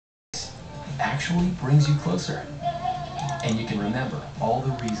actually brings you closer. And you can remember all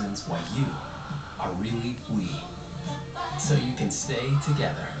the reasons why you are really we. So you can stay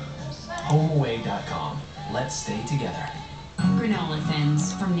together. HomeAway.com. Let's stay together. Granola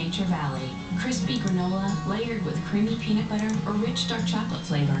Thins from Nature Valley. Crispy granola layered with creamy peanut butter or rich dark chocolate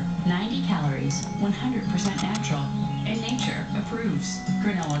flavor. 90 calories, 100% natural. And nature approves.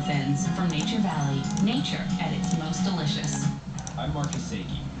 Granola Thins from Nature Valley. Nature at its most delicious. I'm Marcus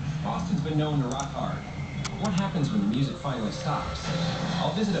Sagi. Boston's been known to rock hard. What happens when the music finally stops?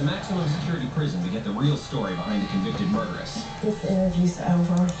 I'll visit a maximum security prison to get the real story behind the convicted murderess. This interview's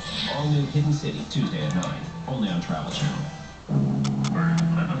over. All new Hidden City, Tuesday at 9. Only on Travel Channel. First,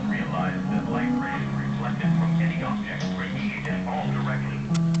 let us realize that light rays reflected from any object radiate and fall directly.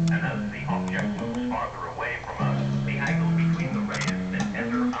 And as the object moves farther away from us, the angle between the rays that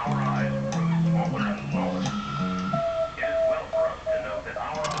enter our eyes grows smaller and smaller. It is well for us to know that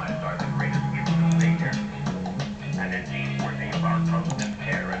our eyes are the greatest gifts of nature, and indeed worthy of our constant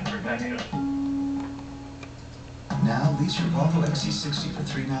care and protection. Now, lease your Volvo XC60 for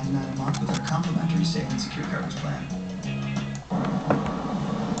 $399 a month with our complimentary Safe and Secure Coverage Plan.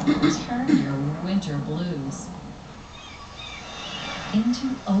 Turn your winter blues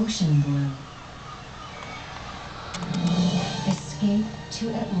into ocean blue. Escape to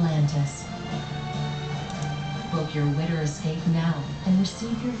Atlantis. Book your winter escape now and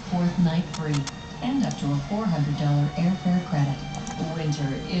receive your 4th night free and up to a $400 airfare credit. Winter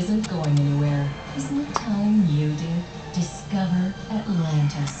isn't going anywhere. Isn't it time you did? Discover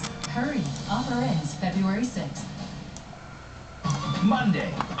Atlantis. Hurry, offer ends February 6th.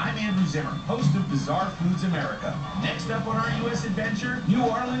 Monday, I'm Andrew Zimmer, host of Bizarre Foods America. Next up on our U.S. adventure, New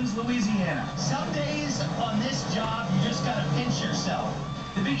Orleans, Louisiana. Some days on this job, you just gotta pinch yourself.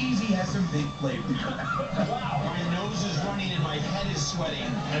 The Big Easy has some big flavor. Wow, my nose is running and my head is sweating.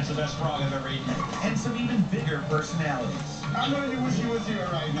 That's the best frog I've ever eaten. And some even bigger personalities. I'm gonna do wishy-washy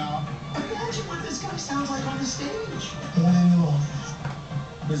right now. Imagine what this guy sounds like on the stage.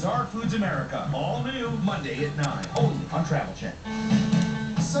 Bizarre Foods America, all new, Monday at 9, only on Travel Channel.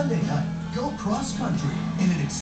 Sunday night, go cross-country in an